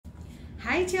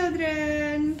Hi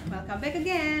children! Welcome back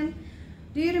again!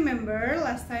 Do you remember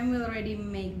last time we already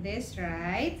made this,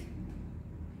 right?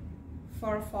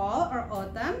 For fall or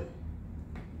autumn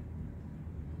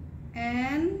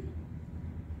and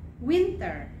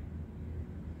winter.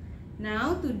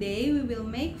 Now today we will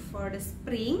make for the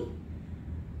spring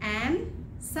and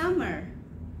summer.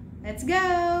 Let's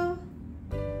go!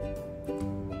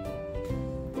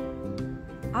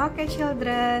 Okay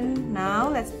children, now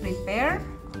let's prepare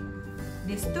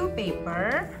these two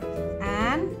paper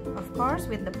and of course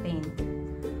with the paint.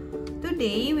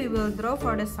 Today we will draw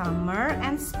for the summer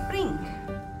and spring.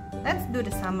 Let's do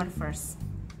the summer first.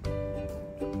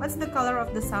 What's the color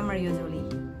of the summer usually?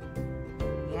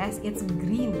 Yes, it's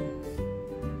green.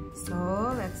 So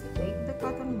let's take the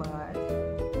cotton bud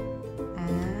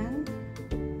and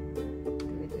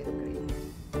do it with green.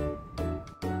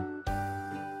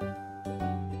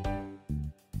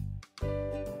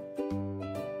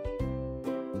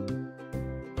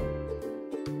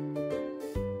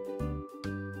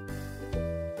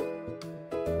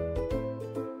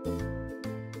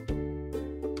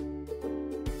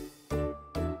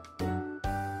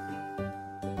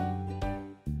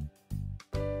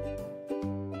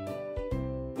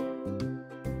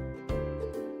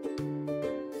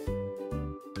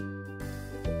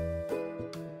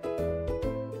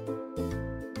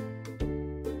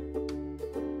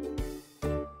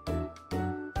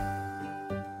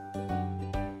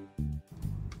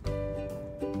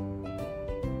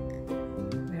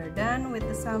 Done with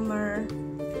the summer.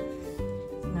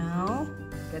 Now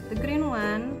get the green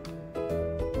one.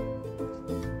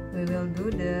 We will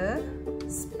do the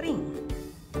spring.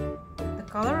 The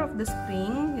color of the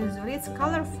spring usually it's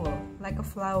colorful like a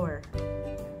flower.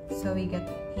 So we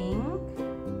get pink,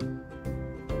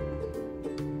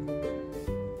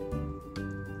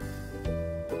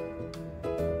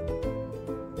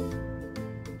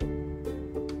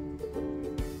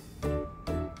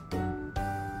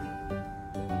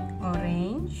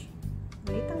 orange,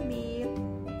 little bit,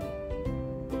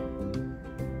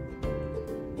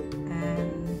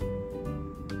 and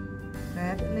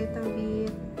red little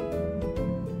bit,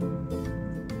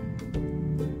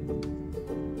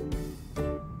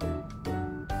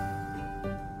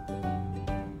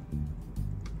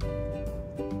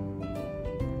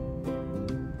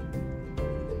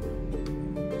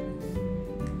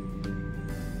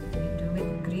 we do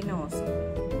with green also.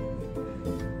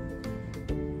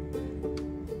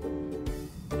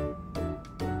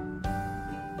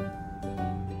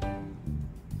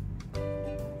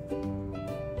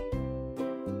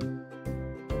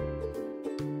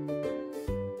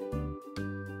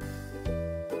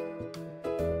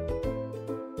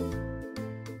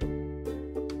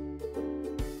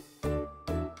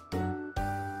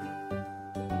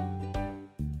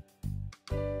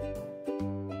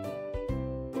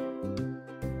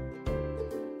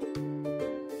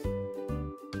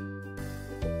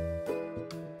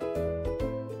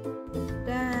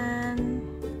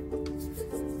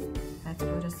 Let's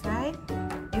put aside.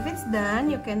 If it's done,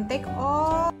 you can take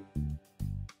all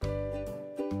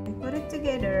and put it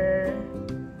together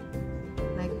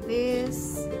like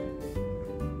this.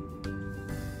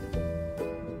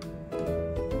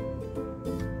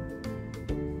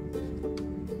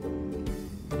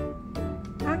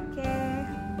 Okay.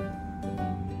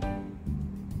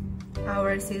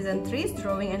 Our season 3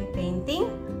 drawing and painting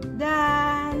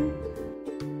done.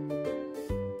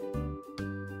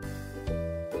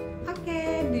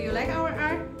 Do you like our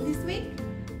art this week?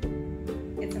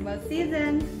 It's about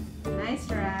season. Nice,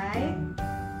 right?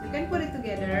 You can put it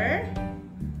together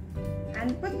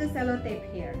and put the cello tape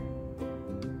here.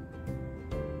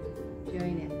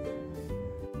 Join it.